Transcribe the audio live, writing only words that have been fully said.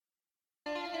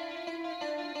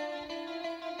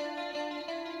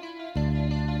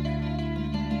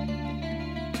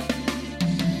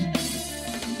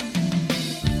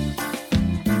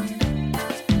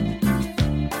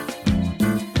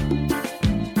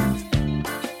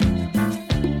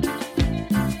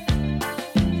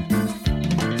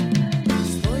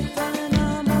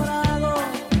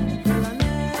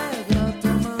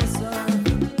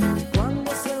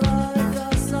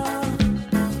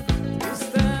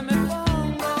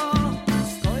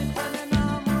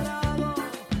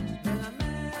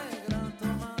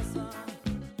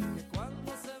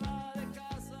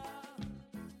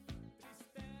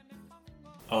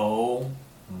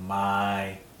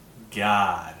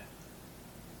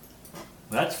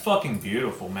That's fucking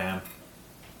beautiful, man.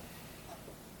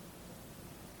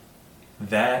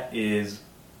 That is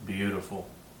beautiful.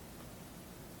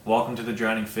 Welcome to the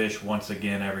Drowning Fish once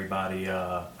again, everybody.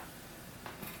 Yeah,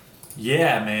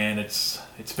 man, it's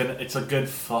a good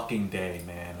fucking day,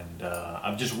 man, and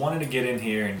I've just wanted to get in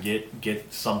here and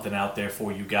get something out there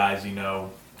for you guys.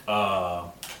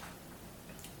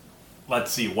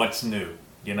 Let's see what's new.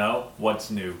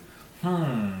 What's new.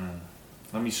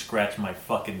 Let me scratch my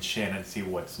fucking chin and see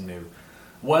what's new.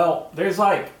 Well, there's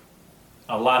like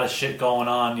a lot of shit going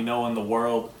on, in the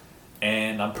world,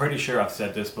 and I'm pretty sure I've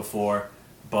said this before,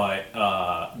 but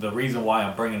the reason why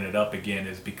I'm bringing it up again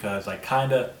is because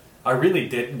I really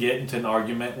didn't get into an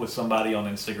argument with somebody on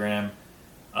Instagram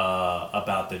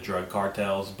about the drug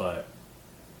cartels, but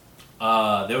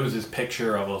there was this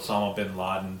picture of Osama bin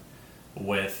Laden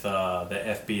with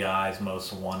the FBI's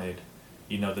most wanted,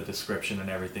 the description and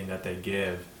everything that they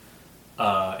give.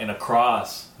 And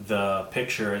across the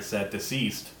picture it said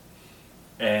deceased.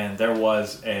 And there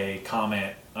was a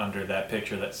comment under that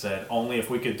picture that said, only if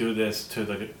we could do this to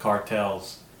the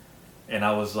cartels. And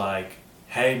I was like,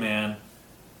 hey man,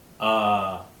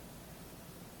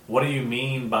 what do you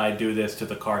mean by do this to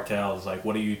the cartels? Like,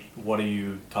 what are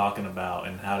you talking about?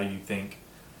 And how do you think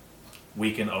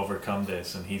we can overcome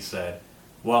this? And he said,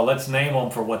 well, let's name them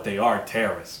for what they are,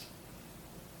 terrorists.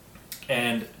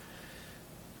 And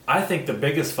I think the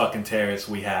biggest fucking terrorists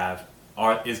we have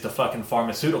is the fucking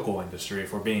pharmaceutical industry,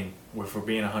 if we're being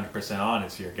 100%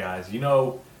 honest here, guys.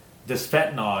 This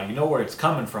fentanyl, where it's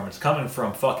coming from. It's coming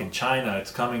from fucking China.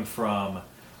 It's coming from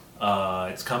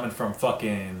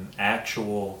fucking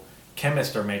actual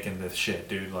chemists are making this shit,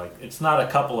 dude. Like, it's not a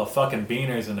couple of fucking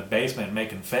beaners in the basement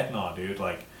making fentanyl, dude.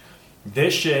 Like,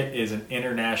 this shit is an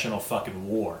international fucking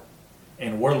war.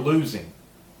 And we're losing.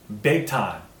 Big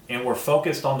time. And we're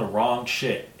focused on the wrong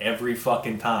shit every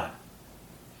fucking time.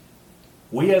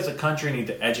 We as a country need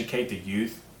to educate the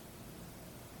youth.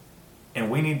 And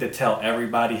we need to tell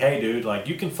everybody, hey dude, like,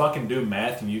 you can fucking do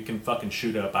meth and you can fucking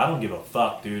shoot up. I don't give a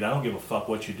fuck, dude. I don't give a fuck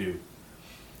what you do.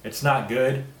 It's not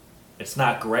good. It's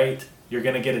not great. You're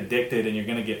gonna get addicted and you're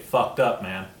gonna get fucked up,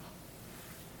 man.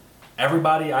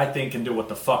 Everybody, I think, can do what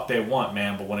the fuck they want,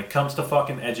 man. But when it comes to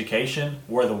fucking education,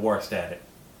 we're the worst at it.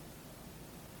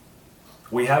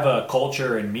 We have a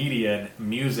culture and media and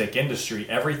music industry.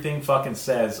 Everything fucking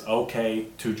says okay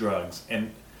to drugs.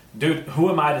 And dude, who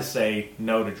am I to say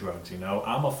no to drugs,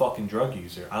 I'm a fucking drug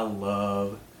user. I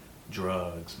love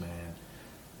drugs, man.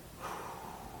 I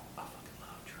fucking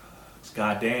love drugs.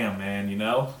 Goddamn, man,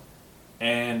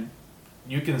 And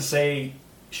you can say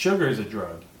sugar is a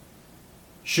drug.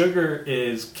 Sugar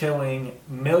is killing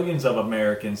millions of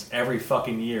Americans every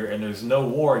fucking year, and there's no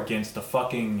war against the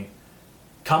fucking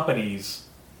companies,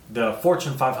 the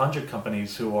Fortune 500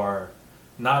 companies who are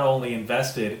not only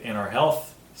invested in our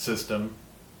health system,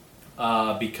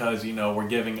 because, we're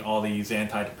giving all these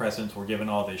antidepressants, we're giving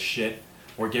all this shit,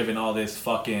 we're giving all this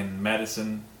fucking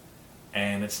medicine,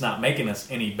 and it's not making us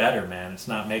any better, man. It's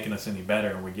not making us any better,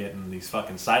 and we're getting these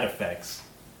fucking side effects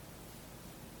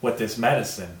with this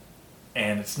medicine,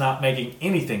 and it's not making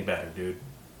anything better, dude.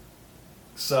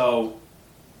 So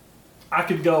I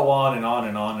could go on and on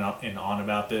and on and on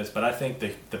about this, but I think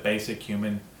the basic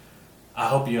human, I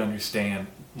hope you understand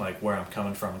like where I'm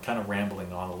coming from. I'm kind of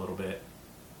rambling on a little bit.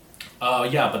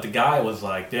 Yeah, but the guy was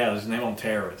like, yeah, let's name him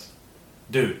terrorist.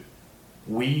 Dude,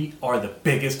 we are the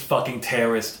biggest fucking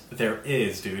terrorist there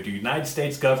is, dude. The United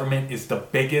States government is the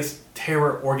biggest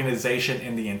terror organization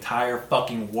in the entire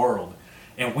fucking world.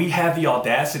 And we have the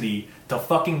audacity to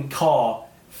fucking call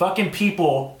fucking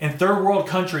people in third world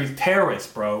countries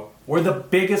terrorists, bro. We're the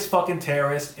biggest fucking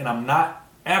terrorists, and I'm not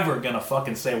ever gonna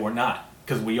fucking say we're not,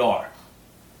 because we are.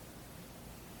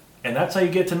 And that's how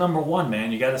you get to number one,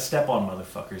 man. You gotta step on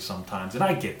motherfuckers sometimes. And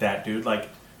I get that, dude. Like,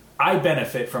 I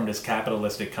benefit from this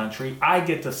capitalistic country. I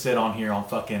get to sit on here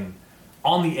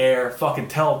on the air, fucking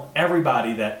tell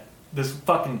everybody that this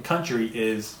fucking country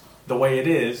is the way it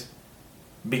is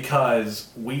because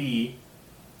we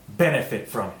benefit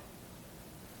from it.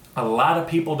 A lot of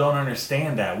people don't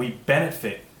understand that. We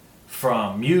benefit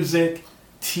from music,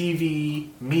 TV,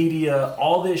 media,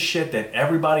 all this shit that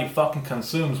everybody fucking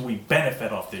consumes. We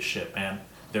benefit off this shit, man.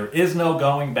 There is no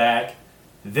going back.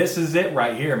 This is it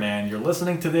right here, man. You're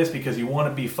listening to this because you want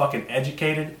to be fucking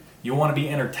educated. You want to be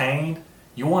entertained.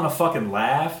 You want to fucking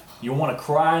laugh. You want to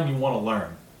cry and you want to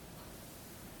learn.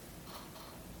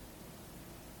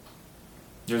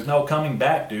 There's no coming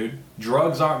back, dude.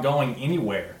 Drugs aren't going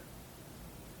anywhere.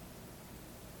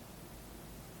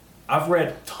 I've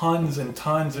read tons and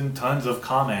tons and tons of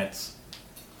comments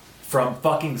from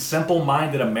fucking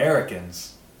simple-minded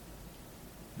Americans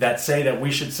that say that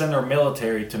we should send our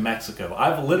military to Mexico.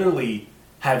 I've literally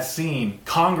have seen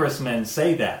congressmen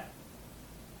say that.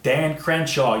 Dan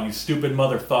Crenshaw, you stupid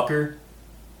motherfucker.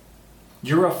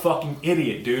 You're a fucking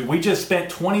idiot, dude. We just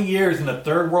spent 20 years in a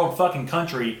third world fucking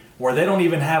country where they don't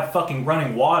even have fucking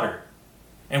running water.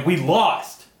 And we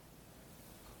lost.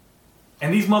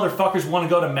 And these motherfuckers want to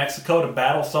go to Mexico to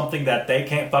battle something that they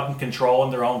can't fucking control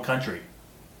in their own country.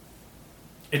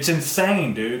 It's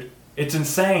insane, dude. It's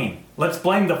insane. Let's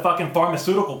blame the fucking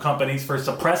pharmaceutical companies for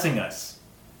suppressing us.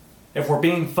 If we're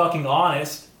being fucking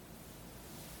honest.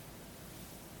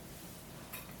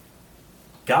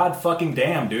 God fucking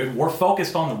damn, dude. We're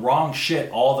focused on the wrong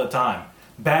shit all the time.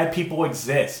 Bad people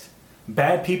exist.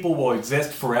 Bad people will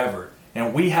exist forever.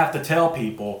 And we have to tell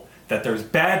people that there's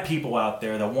bad people out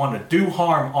there that want to do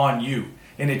harm on you.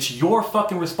 And it's your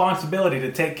fucking responsibility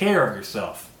to take care of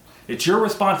yourself. It's your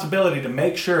responsibility to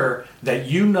make sure that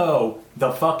you know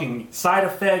the fucking side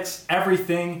effects,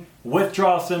 everything,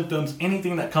 withdrawal symptoms,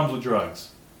 anything that comes with drugs.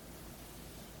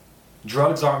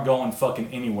 Drugs aren't going fucking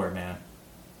anywhere, man.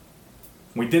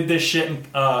 We did this shit in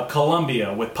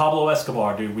Colombia with Pablo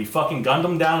Escobar, dude. We fucking gunned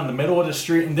him down in the middle of the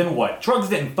street, and then what? Drugs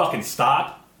didn't fucking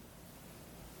stop.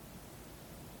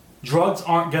 Drugs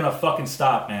aren't gonna fucking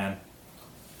stop, man.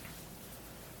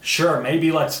 Sure,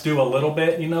 maybe let's do a little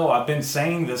bit, you know, I've been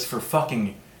saying this for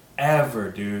fucking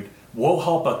ever, dude. We'll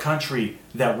help a country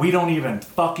that we don't even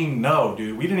fucking know,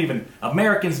 dude.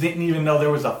 Americans didn't even know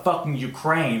there was a fucking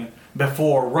Ukraine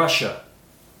before Russia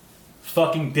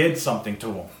fucking did something to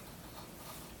them.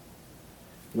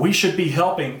 We should be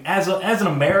helping, as an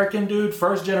American, dude,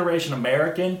 first generation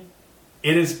American,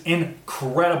 it is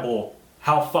incredible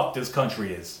how fucked this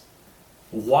country is.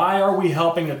 Why are we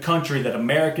helping a country that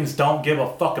Americans don't give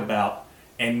a fuck about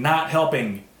and not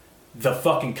helping the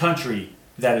fucking country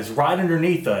that is right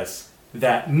underneath us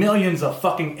that millions of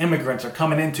fucking immigrants are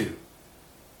coming into?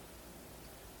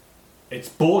 It's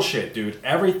bullshit, dude.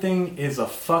 Everything is a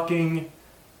fucking...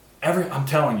 I'm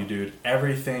telling you, dude,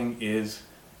 everything is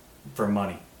for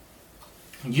money.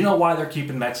 You know why they're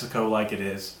keeping Mexico like it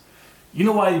is? You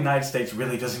know why the United States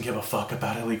really doesn't give a fuck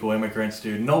about illegal immigrants,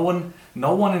 dude? No one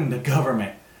in the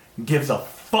government gives a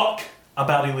fuck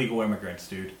about illegal immigrants,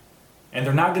 dude. And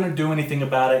they're not going to do anything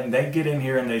about it, and they get in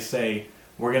here and they say,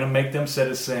 we're going to make them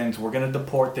citizens, we're going to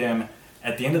deport them.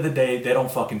 At the end of the day, they don't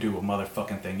fucking do a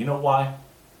motherfucking thing. You know why?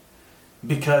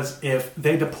 Because if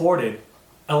they deported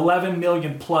 11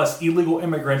 million plus illegal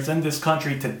immigrants in this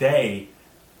country today,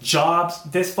 jobs,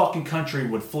 this fucking country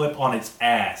would flip on its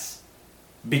ass.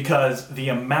 Because the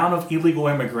amount of illegal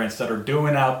immigrants that are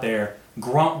doing out there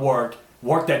grunt work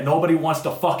that nobody wants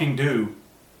to fucking do,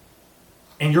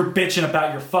 and you're bitching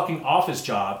about your fucking office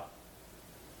job,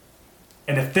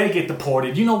 and if they get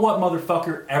deported, you know what,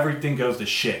 motherfucker? Everything goes to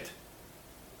shit.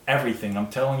 Everything. I'm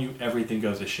telling you, everything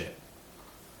goes to shit.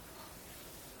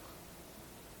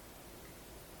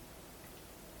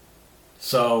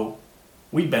 So,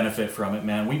 we benefit from it,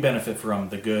 man. We benefit from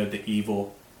the good, the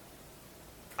evil.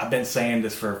 I've been saying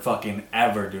this for fucking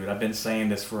ever, dude. I've been saying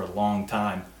this for a long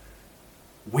time.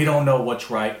 We don't know what's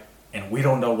right, and we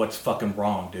don't know what's fucking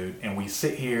wrong, dude. And we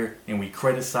sit here, and we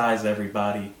criticize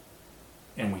everybody,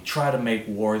 and we try to make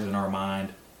wars in our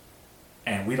mind,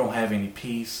 and we don't have any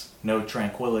peace, no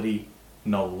tranquility,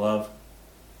 no love.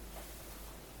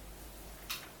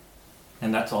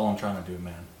 And that's all I'm trying to do,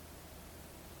 man.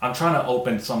 I'm trying to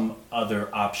open some other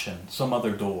option, some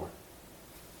other door.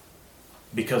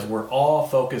 Because we're all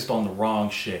focused on the wrong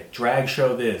shit. Drag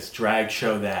show this, drag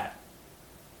show that.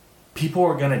 People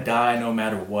are going to die no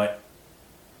matter what.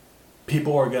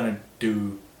 People are going to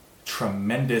do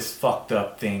tremendous fucked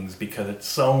up things because it's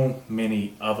so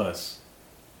many of us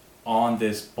on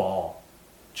this ball,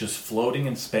 just floating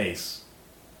in space.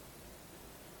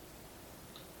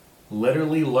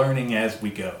 Literally learning as we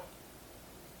go.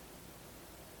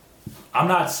 I'm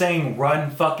not saying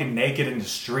run fucking naked in the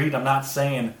street. I'm not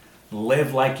saying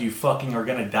live like you fucking are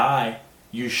gonna die.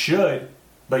 You should,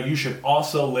 but you should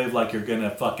also live like you're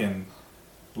gonna fucking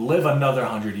live another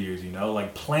 100 years, you know?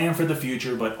 Like, plan for the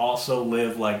future, but also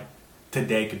live like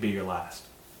today could be your last.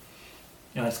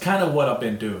 And that's kind of what I've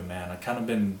been doing, man. I've kind of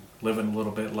been living a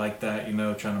little bit like that, you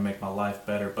know, trying to make my life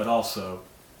better, but also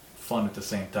fun at the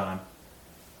same time.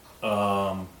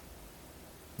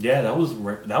 Yeah, that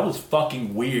was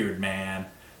fucking weird, man.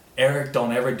 Eric,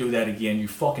 don't ever do that again. You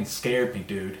fucking scared me,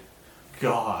 dude.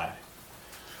 God.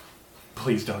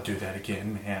 Please don't do that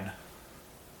again, man.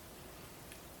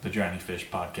 The Drowning Fish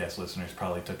podcast listeners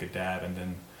probably took a dab, and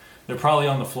then they're probably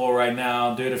on the floor right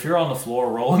now. Dude, if you're on the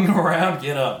floor rolling around,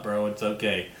 get up, bro. It's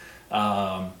okay.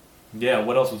 Yeah,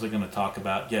 what else was I going to talk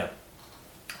about? Yeah.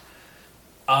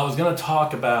 I was gonna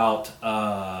talk about.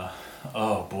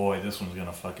 Oh boy, this one's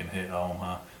gonna fucking hit home,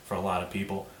 huh? For a lot of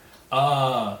people.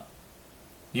 Uh,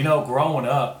 Growing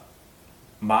up,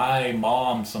 my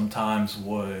mom sometimes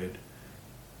would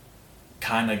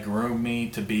kind of groom me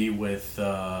to be with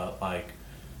like.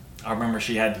 I remember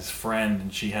she had this friend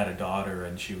and she had a daughter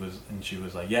and she was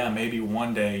like, yeah, maybe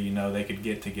one day they could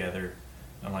get together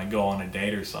and like go on a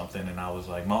date or something. And I was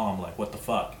like, Mom, like what the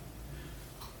fuck?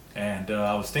 And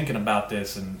I was thinking about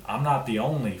this, and I'm not the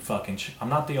only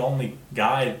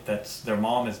guy that's their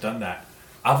mom has done that.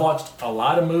 I've watched a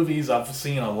lot of movies. I've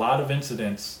seen a lot of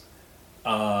incidents,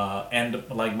 and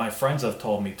like my friends have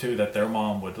told me too that their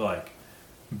mom would like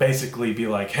basically be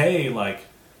like, "Hey, like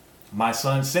my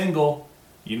son's single,"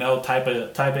 type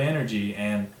of energy.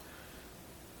 And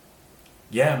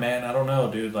yeah, man, I don't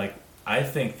know, dude. Like I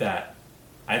think that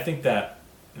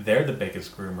they're the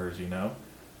biggest groomers.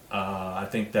 I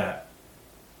think that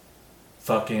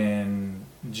fucking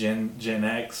Gen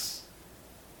X,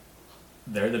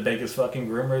 they're the biggest fucking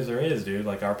groomers there is, dude.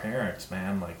 Like our parents,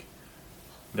 man. Like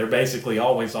they're basically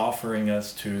always offering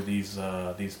us to these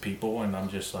people, and I'm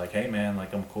just like, hey, man,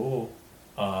 like I'm cool.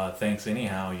 Thanks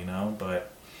anyhow. But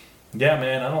yeah,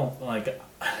 man, I don't like.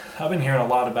 I've been hearing a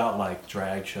lot about like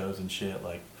drag shows and shit,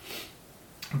 like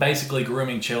basically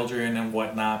grooming children and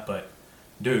whatnot. But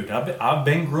dude, I've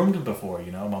been groomed before.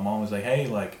 My mom was like, hey,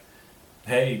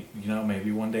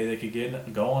 maybe one day they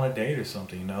could go on a date or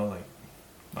something. Like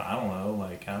I don't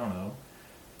know,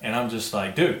 and I'm just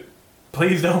like, dude,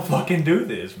 please don't fucking do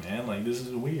this, man. Like this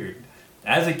is weird.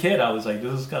 As a kid, I was like,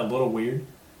 this is kind of a little weird.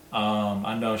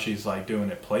 I know she's like doing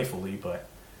it playfully, but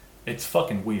it's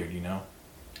fucking weird.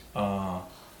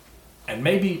 And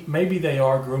maybe they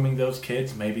are grooming those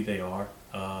kids. Maybe they are.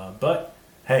 But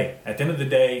hey, at the end of the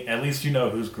day, at least you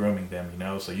know who's grooming them.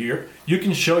 So you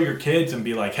can show your kids and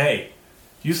be like, hey,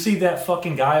 you see that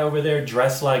fucking guy over there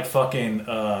dressed like fucking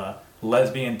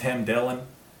lesbian Tim Dillon?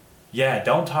 Yeah,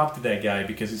 don't talk to that guy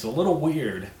because he's a little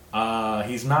weird.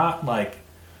 He's not like,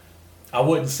 I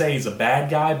wouldn't say he's a bad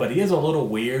guy, but he is a little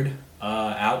weird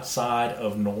outside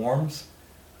of norms.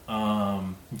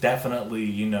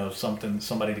 Definitely,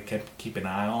 somebody to keep an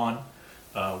eye on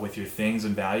with your things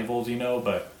and valuables,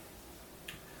 but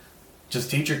just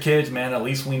teach your kids, man. At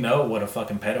least we know what a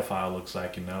fucking pedophile looks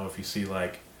like, if you see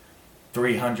like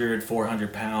 300,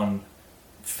 400-pound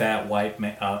fat white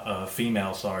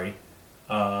female,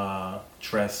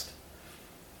 dressed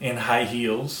in high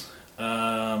heels.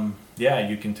 Yeah,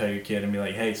 you can tell your kid and be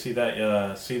like, hey, see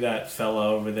that fella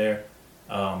over there?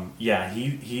 Yeah,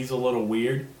 he's a little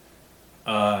weird.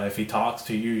 If he talks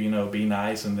to you, be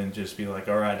nice, and then just be like,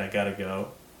 all right, I gotta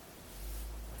go.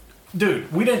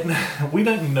 Dude, we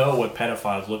didn't know what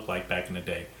pedophiles looked like back in the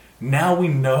day. Now we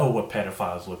know what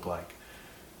pedophiles look like.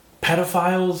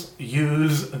 Pedophiles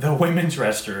use the women's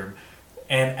restroom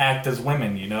and act as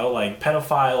women, like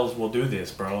pedophiles will do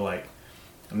this, bro. Like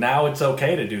now it's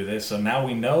okay to do this, so now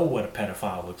we know what a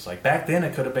pedophile looks like. Back then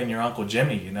it could have been your Uncle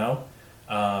Jimmy,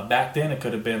 back then it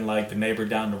could have been like the neighbor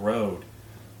down the road.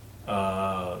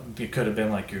 It could have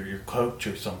been like your coach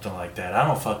or something like that. I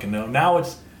don't fucking know. Now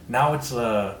it's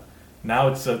a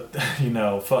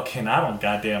fucking, I don't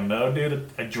goddamn know, dude,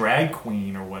 a drag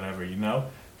queen or whatever,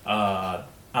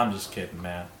 I'm just kidding,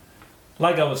 man.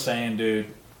 Like I was saying, dude,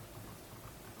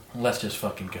 let's just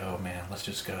fucking go, man. Let's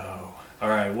just go.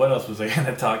 Alright, what else was I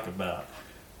gonna talk about?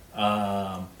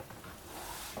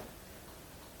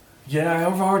 Yeah,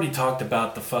 I've already talked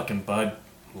about the fucking Bud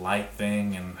Light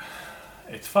thing, and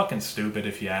it's fucking stupid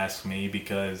if you ask me,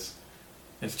 because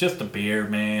it's just a beer,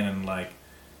 man, and like,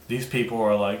 these people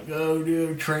are like, oh,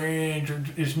 dude, trans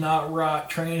is not right,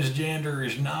 transgender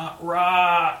is not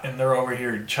right, and they're over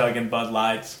here chugging Bud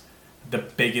Lights, the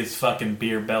biggest fucking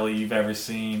beer belly you've ever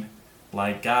seen.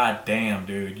 Like, god damn,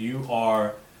 dude, you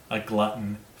are a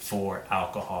glutton for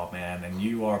alcohol, man, and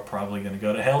you are probably gonna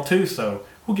go to hell too, so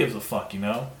who gives a fuck,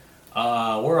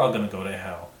 we're all gonna go to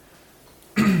hell.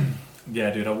 Yeah,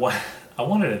 dude,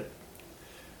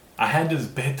 I had this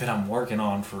bit that I'm working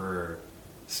on for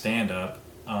stand-up.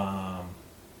 I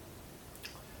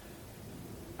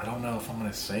don't know if I'm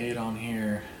gonna say it on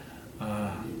here.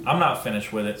 I'm not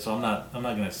finished with it, so I'm not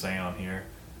gonna say it on here.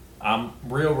 I'm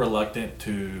real reluctant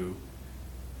to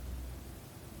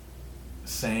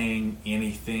saying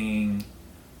anything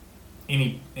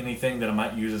that I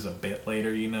might use as a bit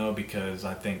later, because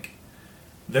I think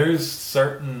there's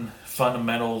certain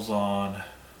fundamentals on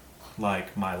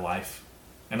like my life,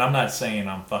 and I'm not saying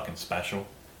I'm fucking special,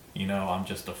 I'm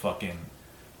just a fucking,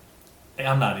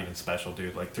 I'm not even special,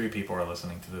 dude. Like 3 people are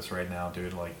listening to this right now,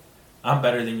 dude. Like I'm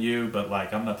better than you, but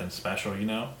like I'm nothing special,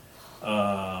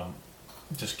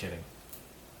 just kidding.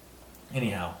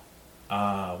 Anyhow,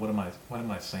 what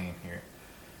am I saying here?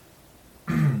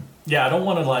 Yeah, I don't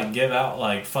want to like give out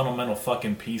like fundamental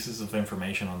fucking pieces of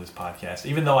information on this podcast.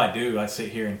 Even though I do, I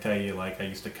sit here and tell you like I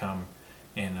used to come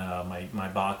in my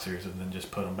boxers and then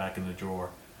just put them back in the drawer,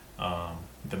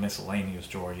 the miscellaneous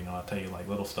drawer. You know, I'll tell you like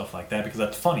little stuff like that because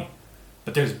that's funny.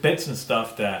 But there's bits and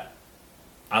stuff that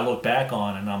I look back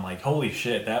on and I'm like, holy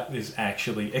shit, that is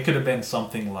actually, it could have been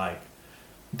something like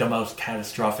the most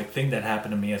catastrophic thing that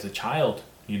happened to me as a child,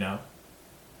 you know?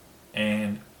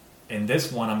 And in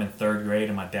this one, I'm in third grade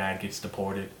and my dad gets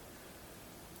deported.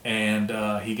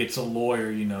 And he gets a lawyer,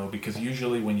 you know, because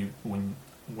usually when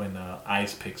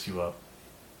ICE picks you up,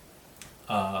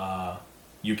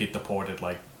 you get deported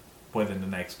like within the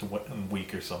next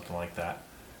week or something like that.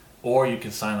 Or you can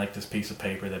sign like this piece of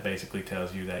paper that basically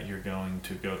tells you that you're going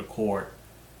to go to court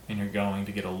and you're going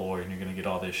to get a lawyer and you're going to get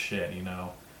all this shit, you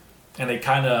know. And they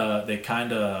kind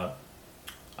of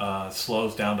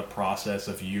slows down the process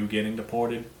of you getting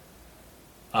deported.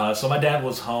 So my dad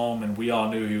was home and we all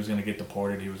knew he was going to get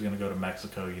deported. He was going to go to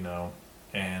Mexico, you know.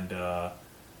 And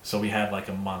so we had like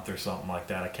a month or something like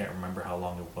that. I can't remember how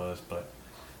long it was, but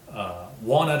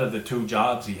one out of the two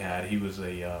jobs he had, he was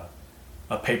a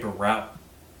paper route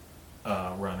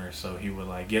runner. So he would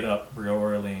like get up real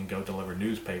early and go deliver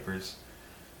newspapers.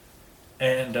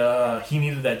 And he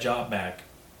needed that job back,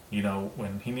 you know,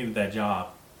 when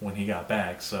he got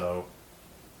back. So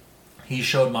he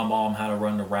showed my mom how to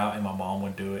run the route and my mom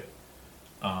would do it.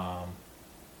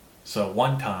 So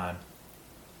one time,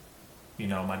 you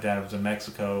know, my dad was in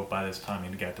Mexico by this time he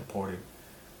got deported.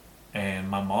 And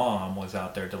my mom was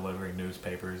out there delivering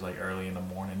newspapers like early in the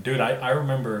morning. Dude, I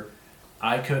remember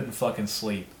I couldn't fucking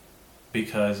sleep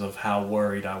because of how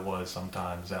worried I was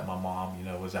sometimes that my mom, you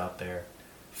know, was out there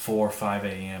 4 or 5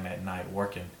 a.m. at night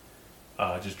working,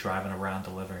 just driving around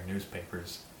delivering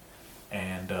newspapers.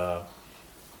 And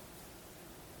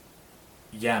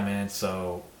yeah, man,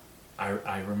 so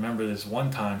I remember this one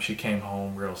time she came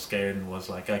home real scared and was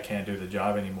like, I can't do the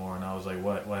job anymore. And I was like,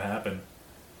 what happened?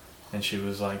 And she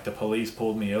was like, the police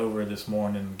pulled me over this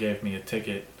morning and gave me a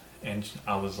ticket. And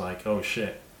I was like, oh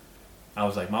shit. I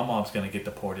was like, my mom's gonna get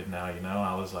deported now, you know?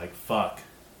 I was like, fuck.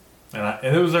 And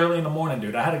it was early in the morning,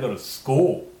 dude. I had to go to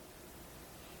school.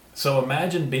 So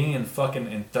imagine being in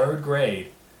third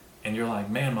grade and you're like,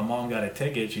 man, my mom got a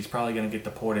ticket. She's probably gonna get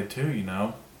deported too, you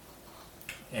know?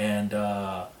 And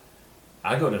I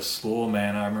go to school,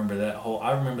 man. I remember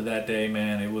that day,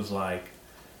 man. It was like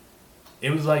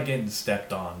getting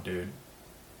stepped on, dude.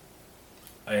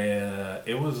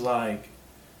 It was like,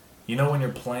 you know, when you're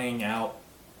playing out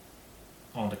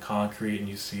on the concrete and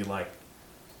you see like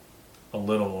a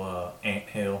little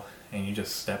anthill and you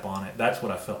just step on it. That's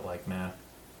what I felt like, man.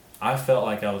 I felt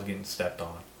like I was getting stepped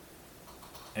on.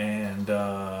 And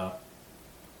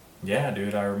yeah,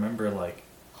 dude, I remember like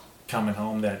coming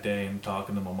home that day and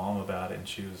talking to my mom about it, and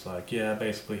she was like, yeah, I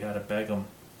basically had to beg them.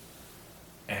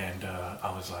 And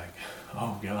I was like,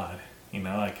 oh God, you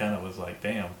know, I kind of was like,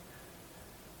 damn,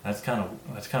 that's kind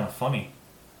of funny.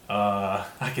 I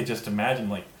could just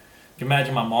imagine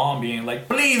imagine my mom being like,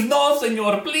 please, no,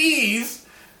 senor, please,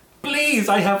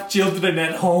 I have children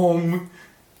at home.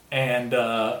 And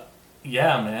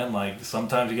yeah, man, like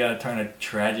sometimes you gotta turn a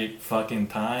tragic fucking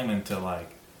time into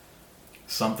like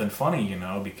something funny, you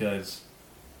know, because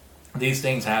these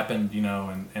things happen, you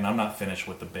know, and I'm not finished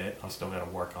with the bit. I still gotta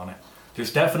work on it.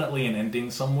 There's definitely an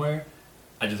ending somewhere.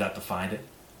 I just have to find it.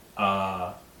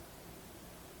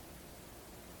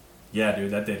 Yeah,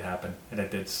 dude, that did happen. And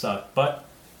that did suck. But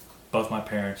both my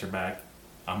parents are back.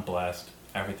 I'm blessed.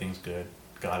 Everything's good.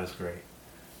 God is great.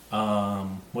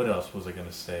 What else was I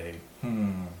gonna say?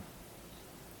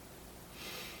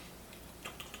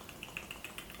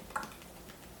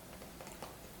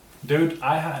 Dude,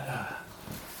 I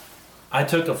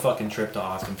took a fucking trip to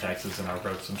Austin, Texas, and I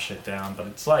wrote some shit down, but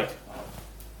it's like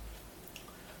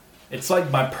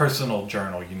my personal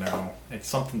journal, you know. It's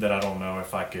something that I don't know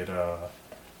if I could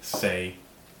say.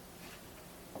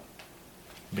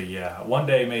 But yeah, one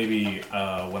day maybe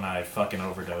when I fucking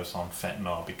overdose on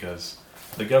fentanyl, because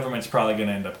the government's probably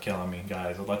gonna end up killing me,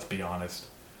 guys. Let's be honest.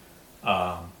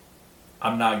 I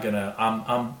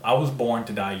was born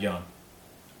to die young.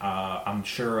 I'm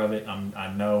sure of it.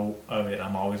 I know of it.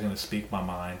 I'm always gonna speak my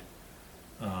mind.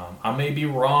 I may be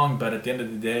wrong, but at the end of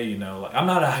the day, you know, like I'm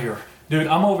not out here, dude.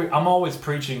 I'm always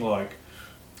preaching like,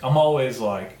 I'm always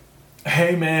like,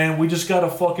 hey man, we just gotta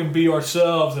fucking be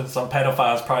ourselves. And some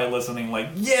pedophile's probably listening like,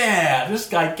 yeah, this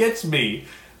guy gets me.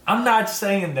 I'm not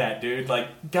saying that, dude.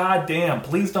 Like, goddamn,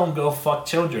 please don't go fuck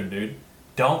children, dude.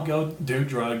 Don't go do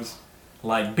drugs.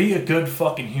 Like, be a good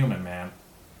fucking human, man.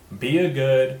 Be a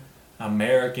good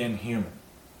American human.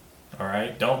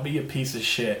 Alright? Don't be a piece of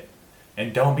shit.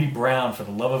 And don't be brown, for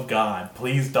the love of God.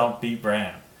 Please don't be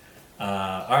brown.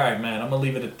 Alright, man. I'm going to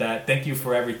leave it at that. Thank you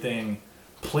for everything.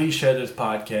 Please share this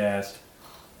podcast.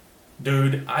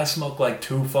 Dude, I smoked like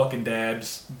 2 fucking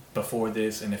dabs before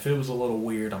this, and if it was a little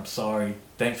weird, I'm sorry.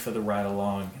 Thanks for the ride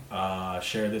along.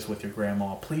 Share this with your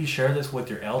grandma. Please share this with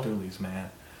your elderlies,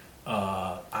 man.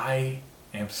 I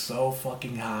am so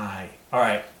fucking high.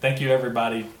 Alright, thank you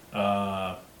everybody.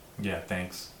 Yeah,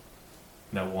 thanks.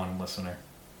 That one listener.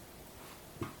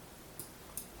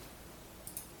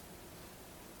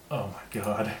 Oh my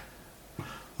god.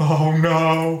 Oh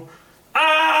no!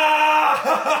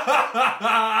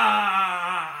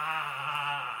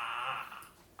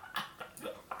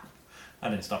 I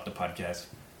didn't stop the podcast.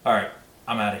 Alright,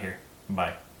 I'm out of here.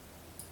 Bye.